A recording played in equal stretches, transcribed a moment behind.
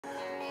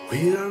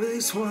We are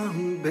this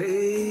one,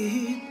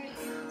 babe,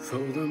 for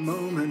the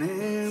moment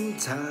in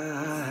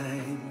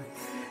time,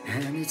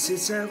 and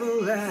it's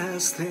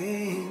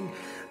everlasting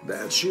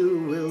that you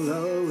will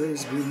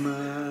always be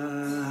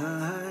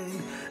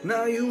mine.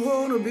 Now you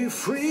wanna be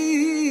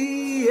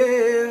free,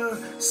 yeah,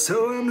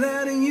 so I'm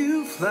letting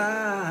you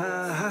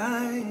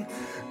fly,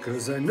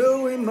 'cause I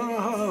know in my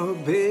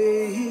heart,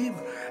 babe,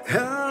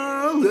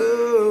 our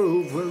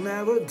love will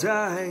never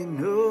die,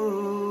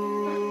 no.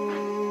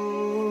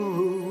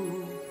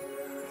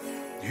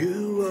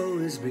 You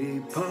always be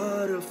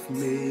part of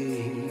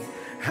me,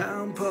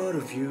 I'm part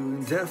of you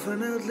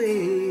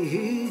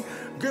indefinitely.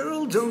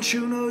 Girl, don't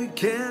you know you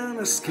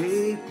can't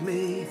escape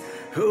me?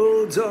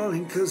 Oh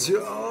darling, 'cause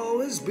you'll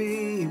always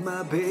be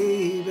my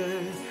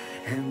baby,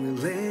 and we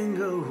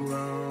linger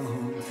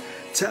on.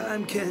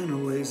 Time can't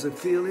erase a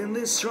feeling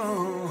this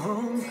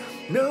strong.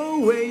 No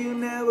way, you're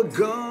never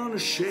gonna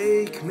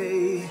shake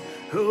me.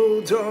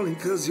 Oh darling,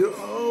 'cause you'll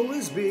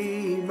always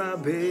be my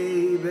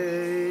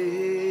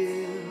baby.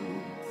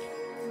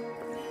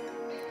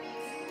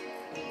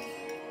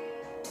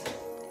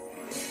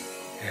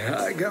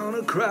 I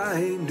gonna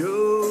cry,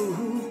 no,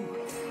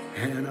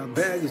 and I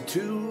beg you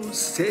to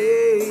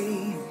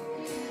stay.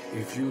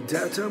 If you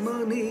doubt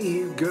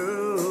me,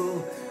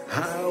 girl,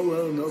 I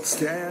will not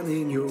stand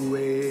in your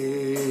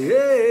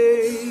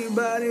way.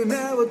 But it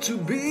never to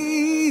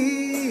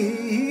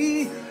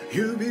be,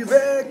 you'll be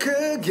back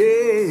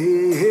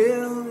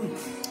again.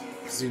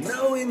 'Cause you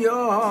know in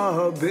your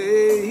heart,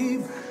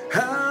 babe,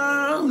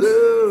 our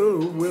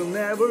love will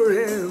never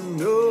end,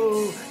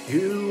 no.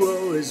 You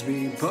always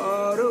be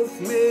part of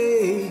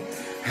me,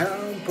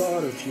 I'm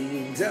part of you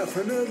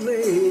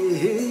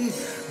indefinitely.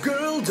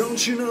 Girl,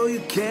 don't you know you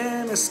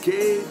can't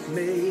escape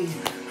me?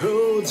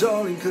 Oh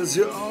darling, 'cause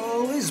you'll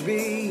always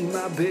be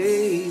my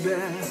baby,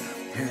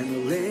 and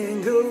I'll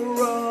linger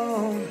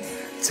on.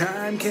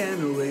 Time can't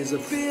erase a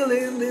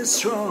feeling this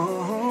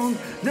strong.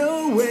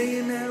 No way,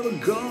 you're never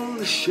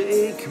gonna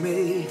shake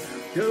me.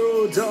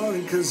 Oh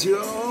darling, 'cause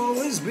you'll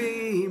always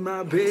be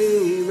my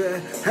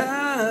baby.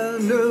 I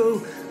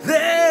know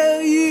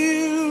that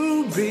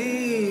you'll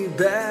be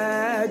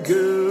back,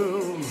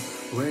 girl,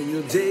 when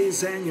your days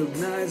and your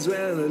nights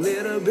were a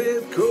little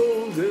bit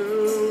colder.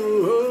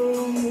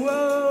 Oh,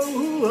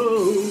 oh,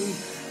 oh.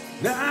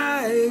 I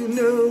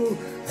know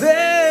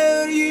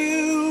that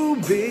you'll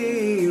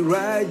be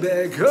right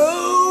back.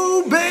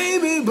 Oh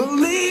baby,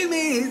 believe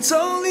me, it's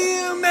only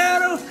a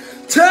matter of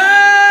time.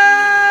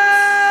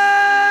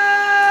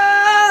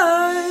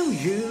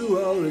 You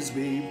always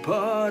be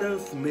part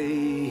of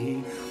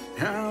me,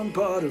 I'm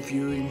part of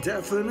you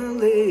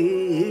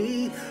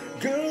indefinitely.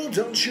 Girl,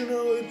 don't you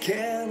know you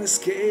can't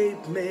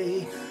escape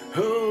me?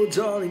 Oh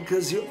darling,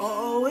 'cause you'll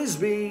always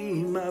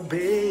be my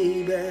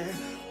baby,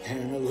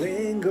 and I'll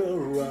linger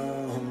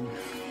around.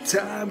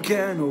 Time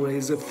can't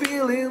erase a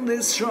feeling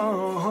this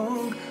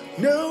strong.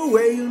 No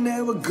way, you're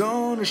never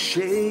gonna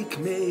shake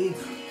me.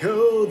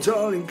 Oh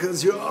darling,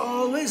 'cause you'll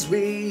always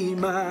be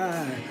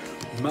my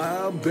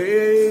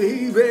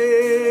baby.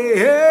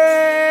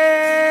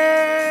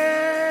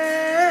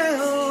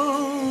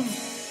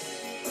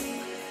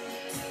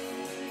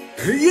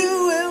 You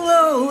will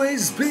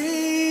always be,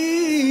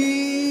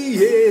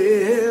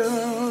 yeah.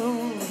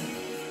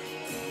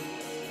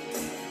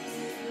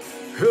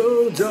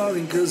 Oh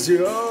darling, 'cause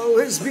you'll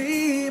always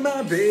be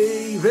my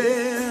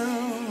baby.